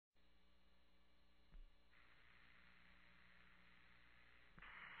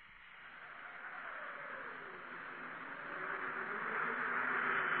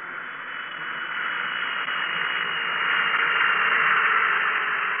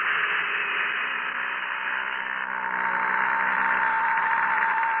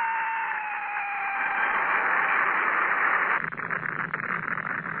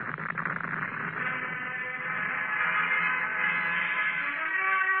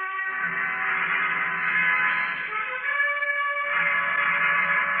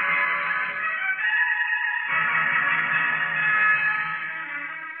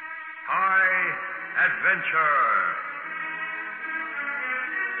adventure.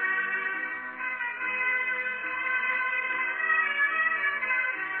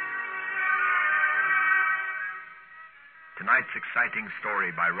 Tonight's exciting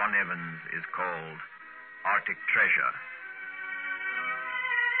story by Ron Evans is called Arctic Treasure.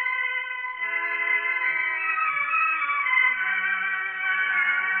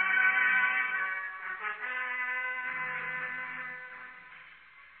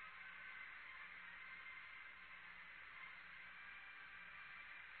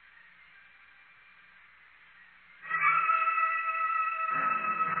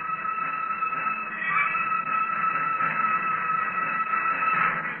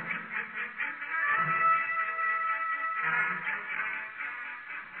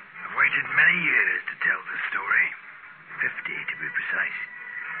 Waited many years to tell this story. 50 to be precise.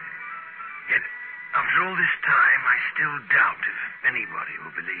 Yet, after all this time, I still doubt if anybody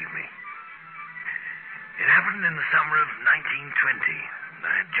will believe me. It happened in the summer of 1920, when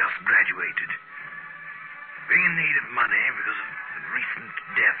I had just graduated. Being in need of money because of the recent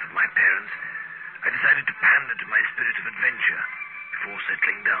death of my parents, I decided to pander to my spirit of adventure before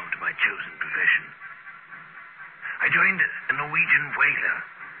settling down to my chosen profession. I joined a Norwegian whaler,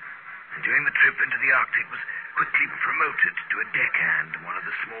 and during the trip into the Arctic was quickly promoted to a deckhand on one of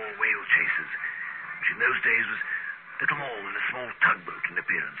the small whale chasers, which in those days was little more than a small tugboat in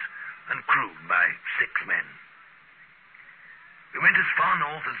appearance, and crewed by 6 men. We went as far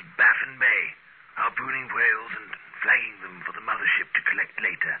north as Baffin Bay, harpooning whales and flagging them for the mothership to collect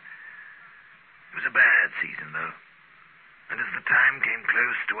later. It was a bad season, though, and as the time came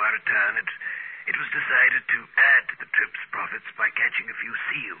close to our return, it was decided to add to the trip's profits by catching a few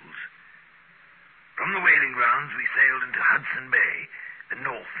seals. From the whaling grounds, we sailed into Hudson Bay and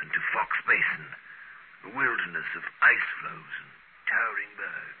north into Fox Basin, a wilderness of ice floes and towering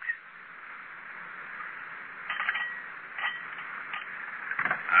bergs.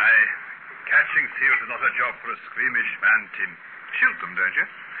 Aye, catching seals is not a job for a squeamish man, Tim. Shoot them, don't you?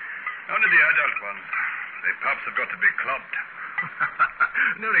 Only the adult ones. The pups have got to be clubbed.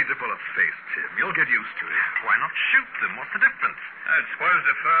 No need to pull a face, Tim. You'll get used to it. Why not shoot them? What's the difference? It spoils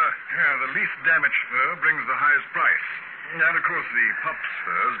the fur. Yeah, the least damaged fur brings the highest price. And, of course, the pup's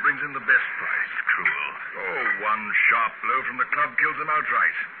furs brings in the best price. Cruel. Oh, one sharp blow from the club kills them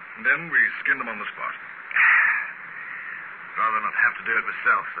outright. And then we skin them on the spot. Rather not have to do it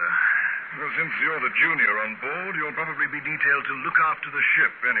myself, sir. Well, since you're the junior on board, you'll probably be detailed to look after the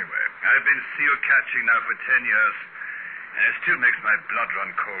ship anyway. I've been seal catching now for 10 years. And it still makes my blood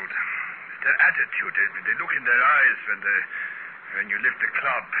run cold. It's their attitude, they look in their eyes when you lift the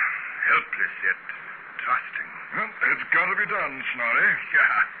club. Helpless yet trusting. Well, it's got to be done, Snorri.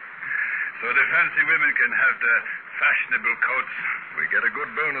 Yeah. So the fancy women can have their fashionable coats. We get a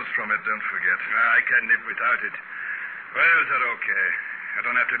good bonus from it, don't forget. I can live without it. Whales are okay. I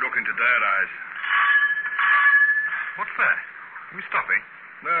don't have to look into their eyes. What's that? Are we stopping?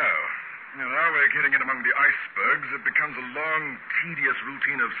 No. Now we're getting in among the icebergs. It becomes a long, tedious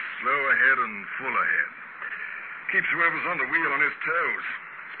routine of slow ahead and full ahead. Keeps whoever's on the wheel on his toes,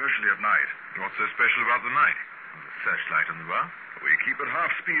 especially at night. What's so special about the night? The searchlight on the bow? We keep at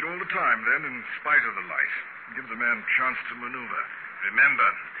half speed all the time, then, in spite of the light. It gives a man a chance to maneuver. Remember,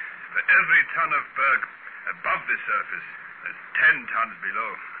 for every ton of berg above the surface, there's 10 tons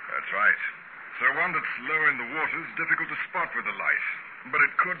below. That's right. So one that's low in the water is difficult to spot with the light. But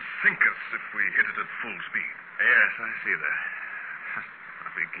it could sink us if we hit it at full speed. Yes, I see that.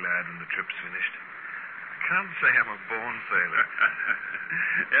 I'll be glad when the trip's finished. I can't say I'm a born sailor.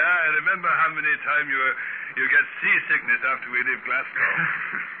 Yeah, I remember how many times you get seasickness after we leave Glasgow.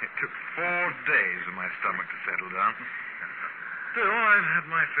 It took 4 days for my stomach to settle down. Still, I've had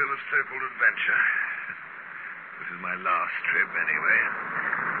my fill of so-called adventure. This is my last trip, anyway.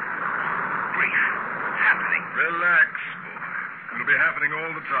 Grief. What's happening? Relax, boy. It'll be happening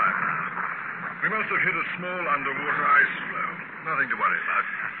all the time. We must have hit a small underwater ice floe. Nothing to worry about.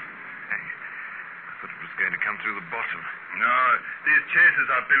 I thought it was going to come through the bottom. No, these chasers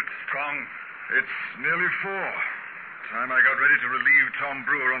are built strong. It's nearly 4. Time I got ready to relieve Tom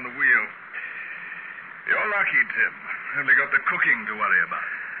Brewer on the wheel. You're lucky, Tim. Only got the cooking to worry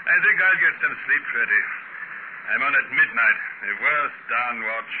about. I think I'll get some sleep, Freddy. I'm on at midnight. The worst darn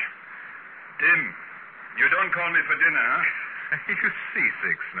watch. Tim, you don't call me for dinner, huh? You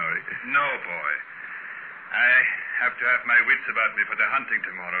seasick, Snorri? No, boy. I have to have my wits about me for the hunting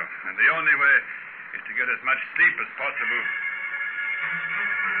tomorrow, and the only way is to get as much sleep as possible.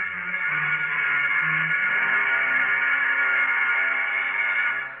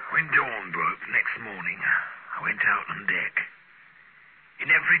 When dawn broke next morning, I went out on deck. In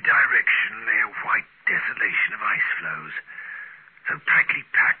every direction lay a white desolation of ice floes, so tightly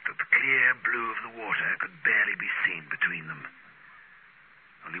packed that the clear blue of the water could barely be seen between them.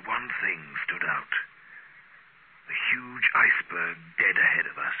 Only one thing stood out. The huge iceberg dead ahead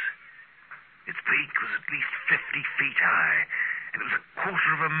of us. Its peak was at least 50 feet high, and it was a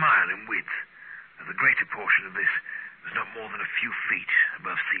quarter of a mile in width, and the greater portion of this was not more than a few feet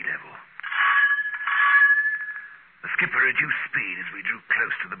above sea level. The skipper reduced speed as we drew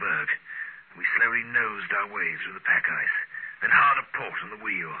close to the berg, and we slowly nosed our way through the pack ice, then hard a port on the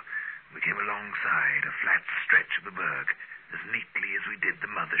wheel. We came alongside a flat stretch of the berg as neatly as we did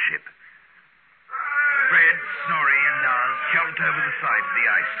the mothership. Fred, Snorri, and Lars jumped over the side of the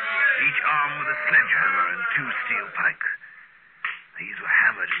ice, each armed with a sledgehammer and 2 steel pikes. These were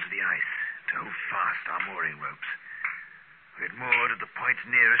hammered into the ice to hold fast our mooring ropes. We had moored at the point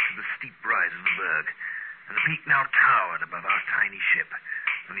nearest to the steep rise of the berg, and the peak now towered above our tiny ship,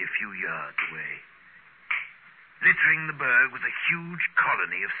 only a few yards away. Littering the berg was a huge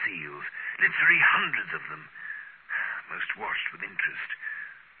colony of seals, literally hundreds of them. Most watched with interest,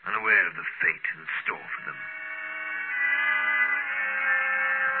 unaware of the fate in store for them.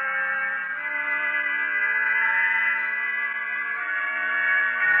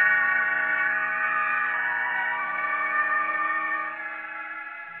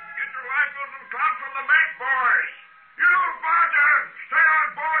 Get your rifles and clubs from the mate, boys. You, Barton, stay on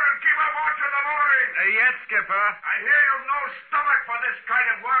board and keep a watch on the mooring. Yes, Skipper. I hear you've no stomach for this kind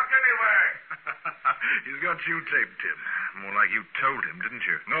of work anyway. He's got you taped, Tim. More like you told him, didn't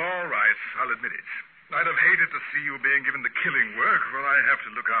you? No, Rice, I'll admit it. I'd have hated to see you being given the killing work while I have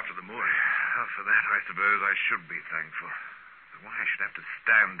to look after the mooring. For that, I suppose I should be thankful. But why I should have to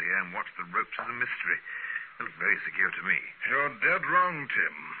stand here and watch the ropes is a mystery. They look very secure to me. You're dead wrong,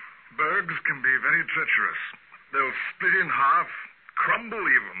 Tim. Bergs can be very treacherous. They'll split in half, crumble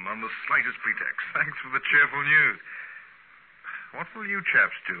even, on the slightest pretext. Thanks for the cheerful news. What will you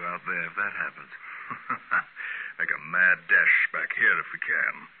chaps do out there if that happens? Make a mad dash back here if we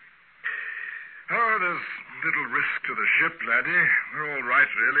can. Oh, there's little risk to the ship, laddie. We're all right,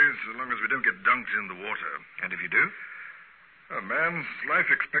 really, so long as we don't get dunked in the water. And if you do? A man's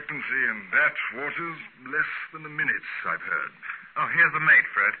life expectancy in that water's less than a minute, I've heard. Oh, here's the mate,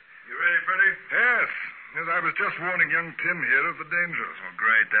 Fred. You ready, Freddie? Yes. Yes, I was just warning young Tim here of the dangers. Oh,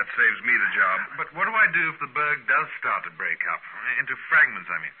 great. That saves me the job. But what do I do if the berg does start to break up? Into fragments,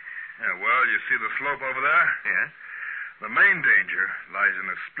 I mean. Yeah, well, you see the slope over there? Yes? The main danger lies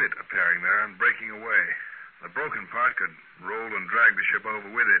in a split appearing there and breaking away. The broken part could roll and drag the ship over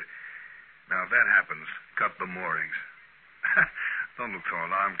with it. Now, if that happens, cut the moorings. Don't look so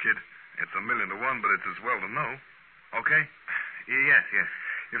alarmed, kid. It's 1,000,000 to 1, but it's as well to know. Okay? Yes.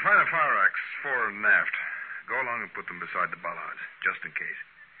 You find a fire axe fore and aft. Go along and put them beside the bollards, just in case.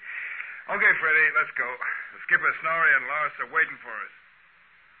 Okay, Freddie, let's go. The skipper, Snorri, and Lars are waiting for us.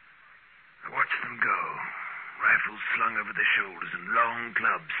 I watched them go, rifles slung over their shoulders and long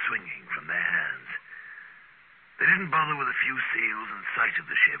clubs swinging from their hands. They didn't bother with a few seals in sight of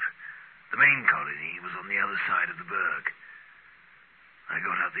the ship. The main colony was on the other side of the berg. I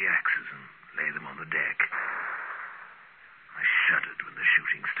got out the axes and laid them on the deck. I shuddered when the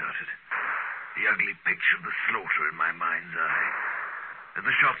shooting started. The ugly picture of the slaughter in my mind's eye. As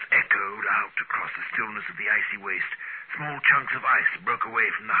the shots echoed out across the stillness of the icy waste, small chunks of ice broke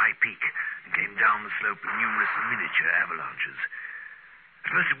away from the high peak and came down the slope in numerous miniature avalanches.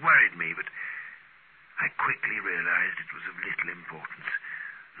 At first it worried me, but I quickly realized it was of little importance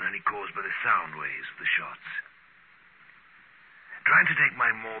and only caused by the sound waves of the shots. Trying to take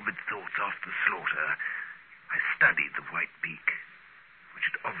my morbid thoughts off the slaughter, I studied the white peak, which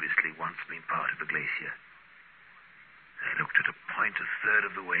had obviously once been part of a glacier. I looked at a point a third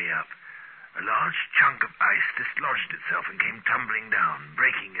of the way up. A large chunk of ice dislodged itself and came tumbling down,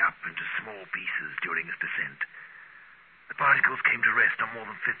 breaking up into small pieces during its descent. The particles came to rest on more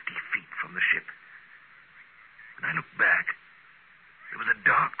than 50 feet from the ship. When I looked back, there was a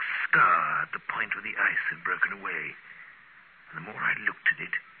dark scar at the point where the ice had broken away. And the more I looked at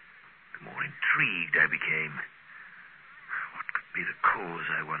it, the more intrigued I became. What could be the cause,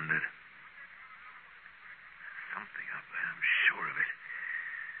 I wondered. Something up there, I'm sure of it.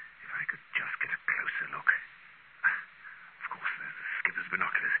 If I could just get a closer look. Of course, there's the skipper's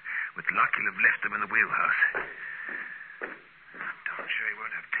binoculars. With luck, he'll have left them in the wheelhouse. I'm darn sure he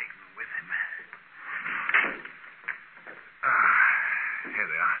won't have taken them with him. Here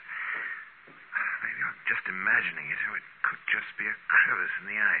they are. Maybe I'm just imagining it, or it could just be a crevice in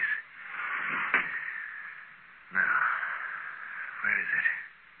the ice. Now, where is it?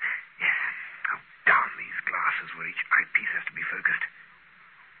 Yes. Oh, darn these glasses where each eyepiece has to be focused.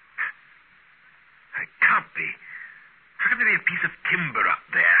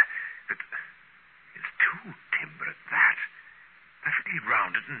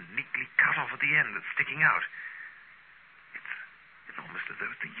 wooden, neatly cut off at the end that's sticking out. It's almost as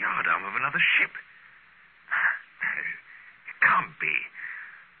though it's the yardarm of another ship. It can't be.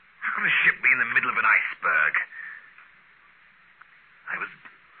 How can a ship be in the middle of an iceberg? I was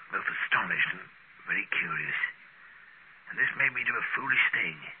both astonished and very curious. And this made me do a foolish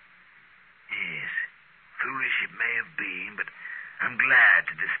thing. Yes, foolish it may have been, but I'm glad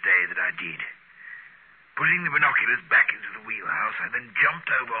to this day that I did. Putting the binoculars back into the wheelhouse, I then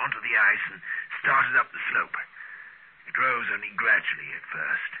jumped over onto the ice and started up the slope. It rose only gradually at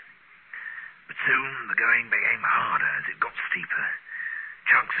first. But soon the going became harder as it got steeper.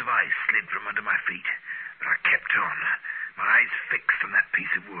 Chunks of ice slid from under my feet, but I kept on, my eyes fixed on that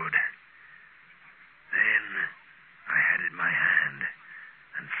piece of wood. Then I had it in my hand,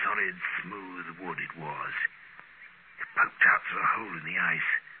 and solid, smooth wood it was. It poked out through a hole in the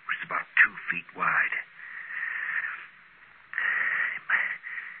ice, which is about 2 feet wide.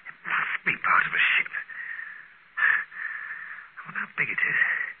 It must be part of a ship. I wonder how big it is.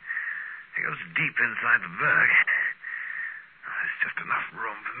 It goes deep inside the berg. There's just enough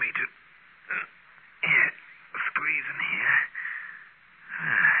room for me to squeeze in here.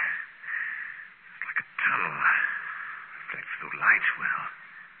 It's like a tunnel. Reflects the light well.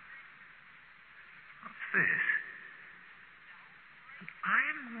 What's this? An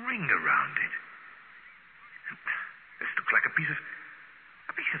iron ring around it. This looks like a piece of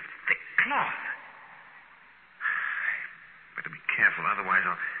thick cloth. Better be careful, otherwise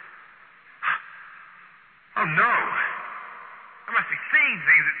I'll... Oh, no! I must be seeing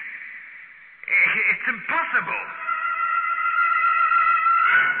things. It's impossible!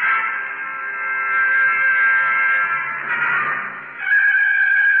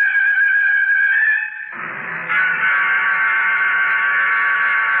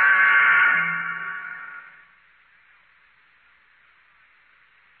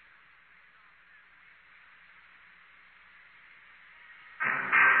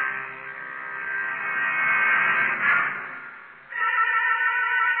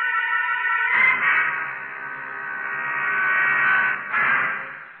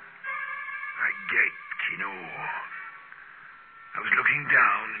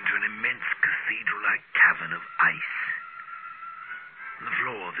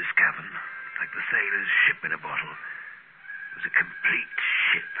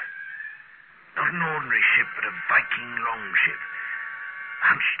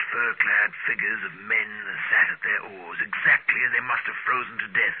 Figures of men sat at their oars, exactly as they must have frozen to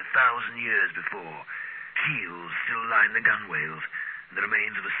death 1,000 years before. Keels still lined the gunwales, and the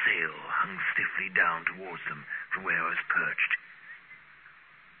remains of a sail hung stiffly down towards them from where I was perched.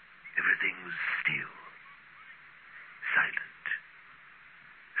 Everything was still, silent,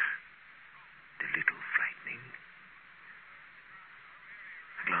 a little frightening.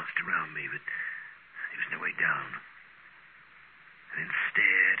 I glanced around me, but there was no way down. And then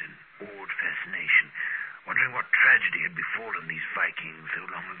stared in awed fascination, wondering what tragedy had befallen these Vikings so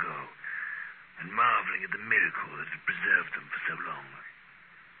long ago, and marveling at the miracle that had preserved them for so long.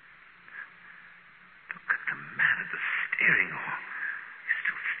 Look at the man at the steering oar. He's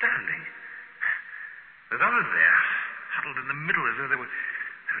still standing. There's others there, huddled in the middle as though they were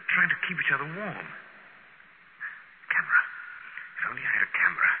trying to keep each other warm. Camera. If only I had a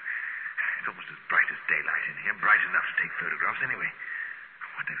camera. It's almost as bright as daylight in here, bright enough to take photographs anyway. I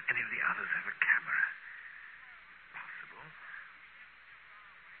wonder if any of the others have a camera. Possible.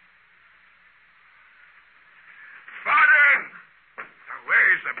 Varden! Where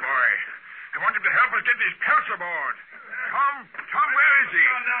is the boy? I want him to help us get these pelts aboard. Tom, where is he?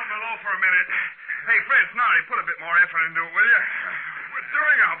 Gone down below for a minute. Hey, Fred, Snarly, put a bit more effort into it, will you? We're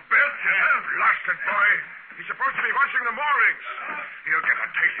doing our best. Lost it, boy. He's supposed to be watching the moorings. He'll get a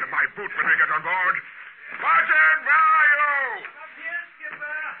taste of my boot when we get on board. Varden, where are you? Up here,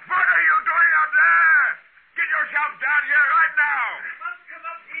 Skipper. What are you doing up there? Get yourself down here right now. Must come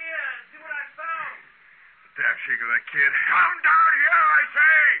up here and see what I found. Damn cheek of that kid. Come down here, I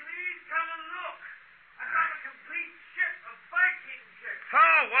say. Please come and look. I found a complete ship, a Viking ship. So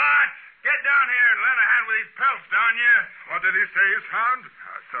what? Get down here and lend a hand with these pelts, down you. What did he say he's found?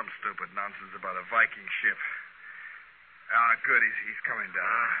 Some stupid nonsense about a Viking ship. Good. He's coming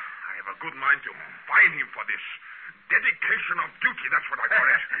down. I have a good mind to fine him for this. Dedication of duty, that's what I call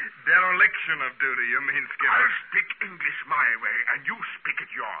it. Dereliction of duty, you mean, Skipper? I'll speak English my way, and you speak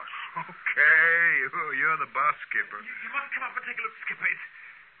it yours. Okay. You're the boss, Skipper. You must come up and take a look, Skipper.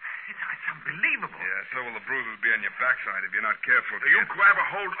 It's unbelievable. Yeah, so will the bruises be on your backside if you're not careful. You grab a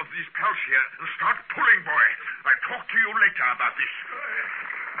hold of these pelts here and start pulling, boy. I'll talk to you later about this.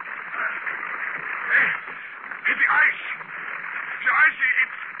 Hey, the ice. The ice,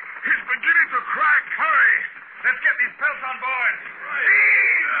 it's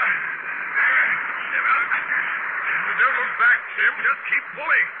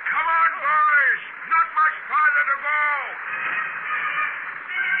going. Come on, boys. Not much farther to go.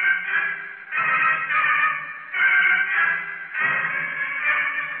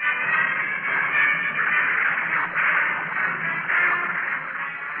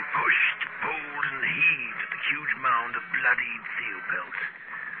 We pushed, pulled, and heaved at the huge mound of bloodied seal pelts.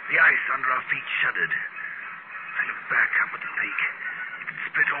 The ice under our feet shuddered. I looked back up at the peak. It had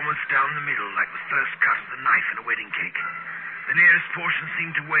split almost down the middle like the first cut of the knife in a wedding cake. The nearest portion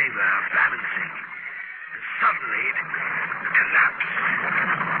seemed to waver, balancing. And suddenly it collapsed.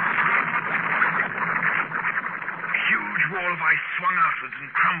 A huge wall of ice swung outwards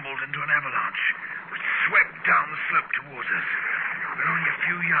and crumbled into an avalanche, which swept down the slope towards us. We were only a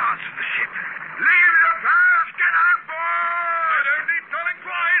few yards from the ship. Leave the pals. Get on board. I don't need telling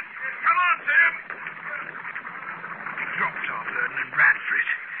twice. Come on, Tim. We dropped our burden and ran for it.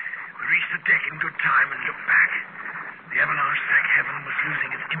 We reached the deck in good time and looked back. The avalanche, thank heaven, was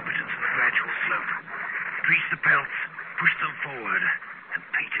losing its impotence in the gradual slope. It reached the pelts, pushed them forward, and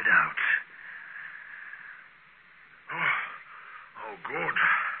petered out. Oh, good.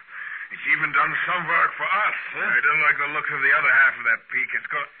 It's even done some work for us, huh? I don't like the look of the other half of that peak. It's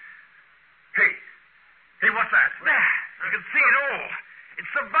got... Hey, what's that? There, you can see it all.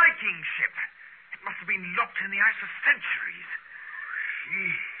 It's the Viking ship. It must have been locked in the ice for centuries.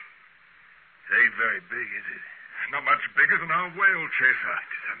 Gee. It ain't very big, is it? It's not much bigger than our whale chaser.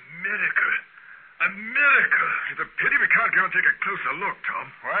 It's a miracle. A miracle. It's a pity we can't go and take a closer look, Tom.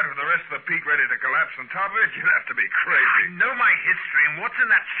 What, with the rest of the peak ready to collapse on top of it? You'd have to be crazy. I know my history, and what's in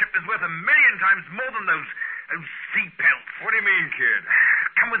that ship is worth 1,000,000 times more than those sea pelts. What do you mean, kid?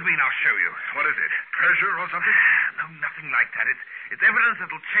 Come with me and I'll show you. What is it? Treasure or something? No, nothing like that. It's evidence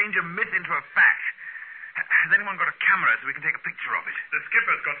that'll change a myth into a fact. Has anyone got a camera so we can take a picture of it? The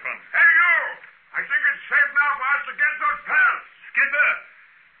skipper's got one. Hey, you! I think it's safe now for us to get those pals. Skipper,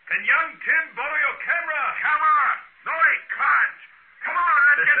 can young Tim borrow your camera? Camera? No, he can't. Come on,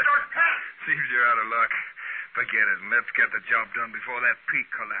 let's get those pals. Seems you're out of luck. Forget it, and let's get the job done before that peak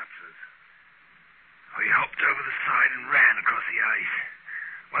collapses. We hopped over the side and ran across the ice.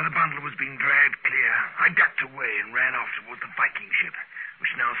 While the bundle was being dragged clear, I ducked away and ran off towards the Viking ship,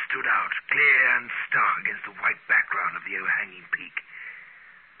 which now stood out, clear and stark against the white background of the overhanging peak.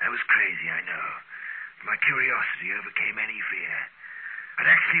 I was crazy, I know. My curiosity overcame any fear.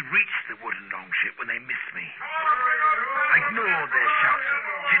 I'd actually reached the wooden longship when they missed me. I ignored their shouts and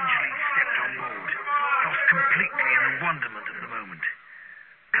gingerly stepped on board, lost completely in the wonderment of the moment.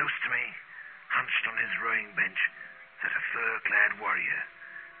 Close to me, hunched on his rowing bench, sat a fur-clad warrior.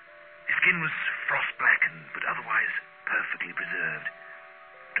 His skin was frost-blackened, but otherwise perfectly preserved.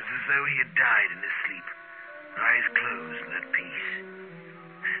 It was as though he had died in his sleep, eyes closed and at peace.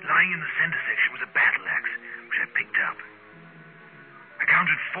 Lying in the center section was a battle axe, which I picked up. I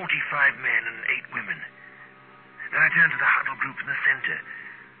counted 45 men and 8 women. Then I turned to the huddled group in the center.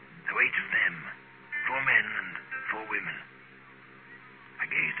 There were 8 of them, 4 men and 4 women. I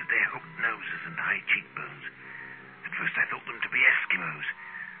gazed at their hooked noses and high cheekbones. At first I thought them to be Eskimos,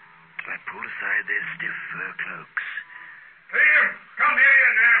 till I pulled aside their stiff fur cloaks. Tim, come here,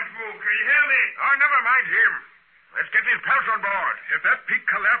 you damn fool. Can you hear me? Oh, never mind him. Let's get these pals on board. If that peak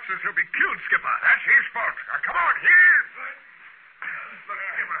collapses, he'll be killed, Skipper. That's his fault. Come on, here's... Look,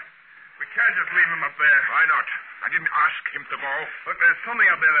 Skipper, We can't just leave him up there. why not? I didn't ask him to go. Look, there's something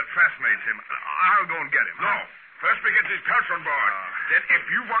up there that fascinates him. I'll go and get him. No. First we get these pals on board. Then if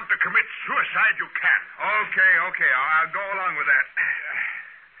you want to commit suicide, you can. Okay. I'll go along with that.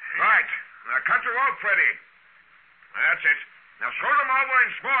 Right. Now cut the rope, Freddy. That's it. Now throw them over in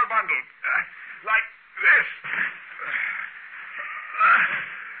small bundles. Like this.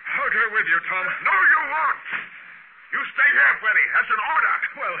 I'll go with you, Tom. No, you won't. You stay here, Freddy. That's an order.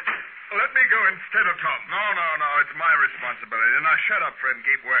 Well, let me go instead of Tom. No. It's my responsibility. Now shut up, Fred, and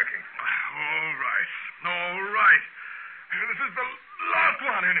keep working. All right. This is the last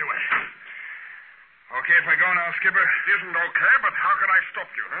one, anyway. Okay if I go now, Skipper? It isn't okay, but how can I stop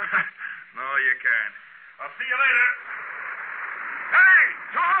you, huh? No, you can't. I'll see you later. Hey,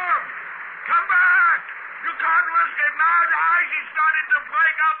 Tom! Come back! You can't risk it now. The ice is starting to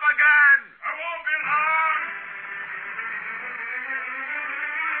break up again. I won't be long.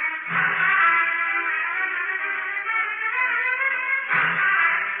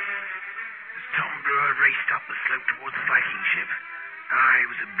 As Tom Brewer raced up the slope towards the Viking ship, I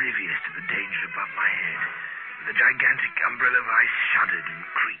was oblivious to the danger above my head. The gigantic umbrella of ice shuddered and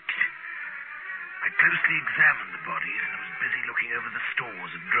creaked. I closely examined the bodies and was busy looking over the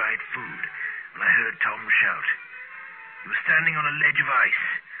stores of dried food when I heard Tom shout. He was standing on a ledge of ice,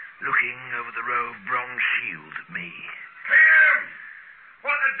 looking over the row of bronze shields at me. Tim!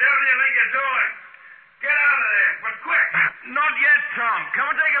 What the devil do you think you're doing? Get out of there, but quick! Not yet, Tom. Come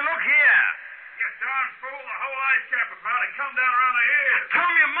and take a look here. You darn fool, the whole ice cap is about to come down around the ears.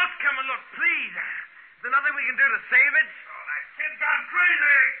 Tom, you must come and look, please. Is there nothing we can do to save it? Oh, that kid's gone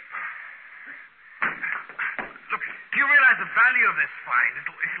crazy! Look, do you realize the value of this find?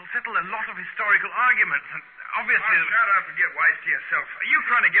 It'll settle a lot of historical arguments, and obviously... Oh, shut up and get wise to yourself. Are you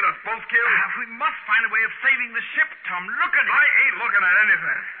trying to get us both killed? We must find a way of saving the ship, Tom. Look at it. I ain't looking at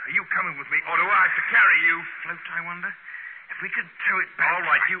anything. Are you coming with me, or do I have to carry you? Float, I wonder? If we could tow it back... All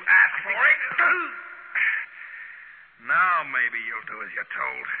right, you asked for it. Now maybe you'll do as you're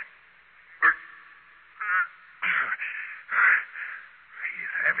told.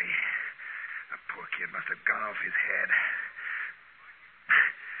 He's heavy. The poor kid must have gone off his head.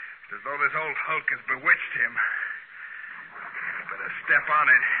 It's as though this old hulk has bewitched him. Better step on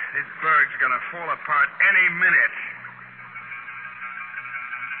it. This berg's gonna fall apart any minute.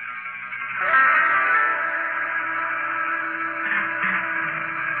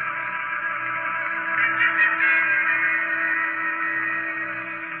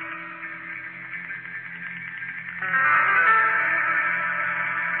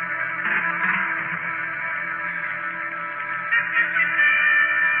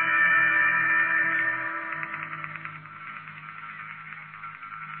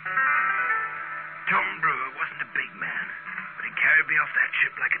 Tom Brewer wasn't a big man, but he carried me off that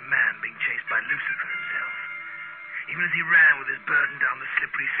ship like a man being chased by Lucifer himself. Even as he ran with his burden down the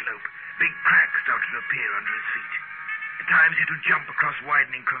slippery slope, big cracks started to appear under his feet. At times he had to jump across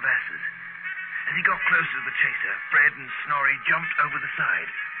widening crevasses. As he got closer to the chaser, Fred and Snorri jumped over the side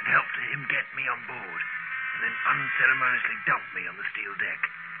and helped him get me on board, and then unceremoniously dumped me on the steel deck.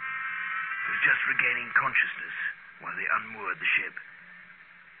 I was just regaining consciousness while they unmoored the ship.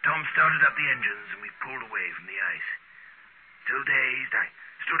 Tom started up the engines, and we pulled away from the ice. Still dazed, I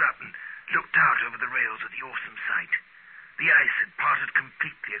stood up and looked out over the rails at the awesome sight. The ice had parted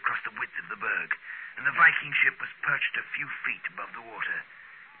completely across the width of the berg, and the Viking ship was perched a few feet above the water,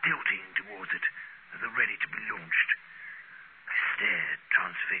 tilting towards it as though ready to be launched. I stared,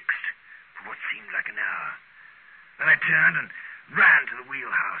 transfixed, for what seemed like an hour. Then I turned and ran to the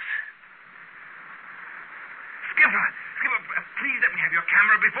wheelhouse. Skipper, please let me have your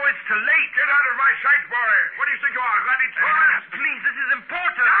camera before it's too late. Get out of my sight, boy. What do you think you are, Gladdy Torrance? Please, this is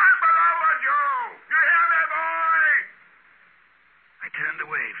important. Down below with you! You hear me, boy? I turned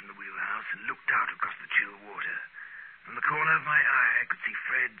away from the wheelhouse and looked out across the chill water. From the corner of my eye, I could see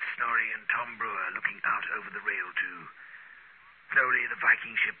Fred, Snorri, and Tom Brewer looking out over the rail, too. Slowly, the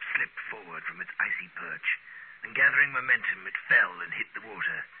Viking ship slipped forward from its icy perch, and gathering momentum, it fell and hit the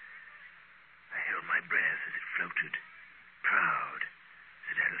water. I held my breath as it floated, proud as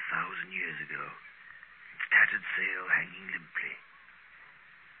it had 1,000 years ago, its tattered sail hanging limply.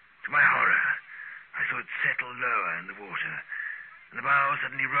 To my horror, I saw it settle lower in the water, and the bow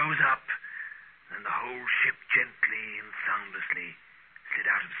suddenly rose up, and the whole ship gently and soundlessly slid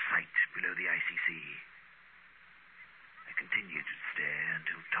out of sight below the icy sea. I continued to stare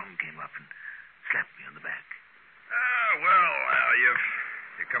until Tom came up and slapped me on the back. Well, Al,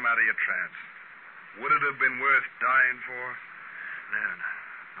 you've come out of your trance. Would it have been worth dying for? No,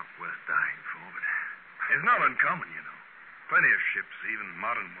 not worth dying for, but... It's not uncommon, you know. Plenty of ships, even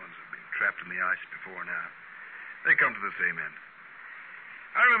modern ones, have been trapped in the ice before now. They come to the same end.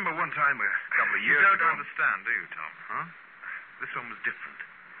 I remember one time a couple of years ago... You don't understand, do you, Tom? Huh? This one was different.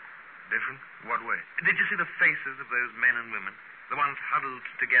 Different? What way? Did you see the faces of those men and women? The ones huddled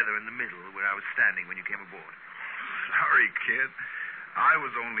together in the middle where I was standing when you came aboard. Sorry, kid. I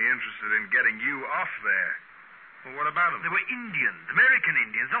was only interested in getting you off there. Well, what about them? They were Indians, American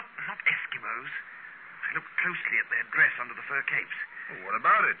Indians, not Eskimos. I looked closely at their dress under the fur capes. Well, what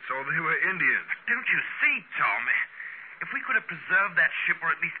about it? So they were Indians. Don't you see, Tom? If we could have preserved that ship or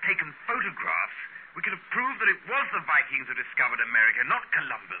at least taken photographs, we could have proved that it was the Vikings who discovered America, not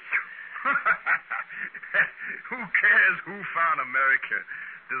Columbus. Who cares who found America?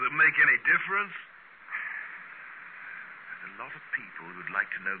 Does it make any difference? There's a lot of people who'd like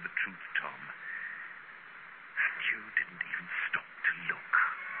to know the truth, Tom. And you didn't even stop to look.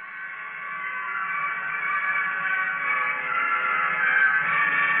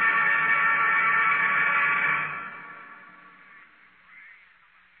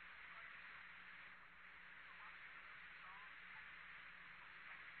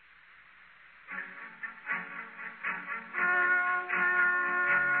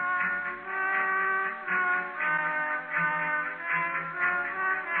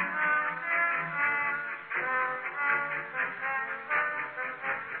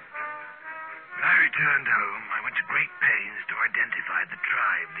 When I returned home, I went to great pains to identify the tribe.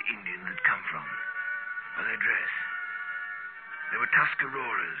 the Indians had come from, by their dress. They were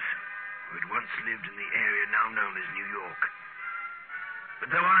Tuscaroras, who had once lived in the area now known as New York. But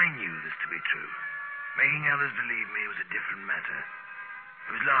though I knew this to be true, making others believe me was a different matter. I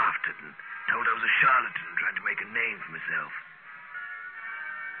was laughed at and told I was a charlatan trying to make a name for myself.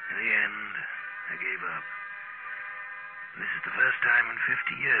 In the end, I gave up. And this is the first time in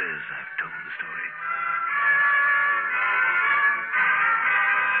 50 years I've told the story.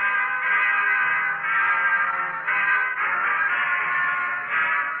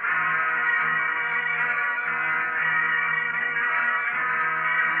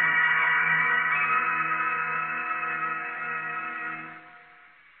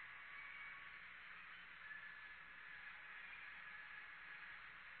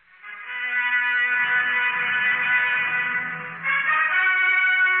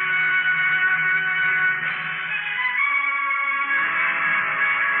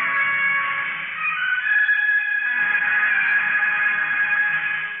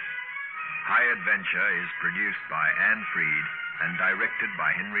 High Adventure is produced by Anne Freed and directed by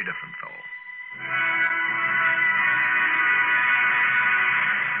Henry Diffenthal.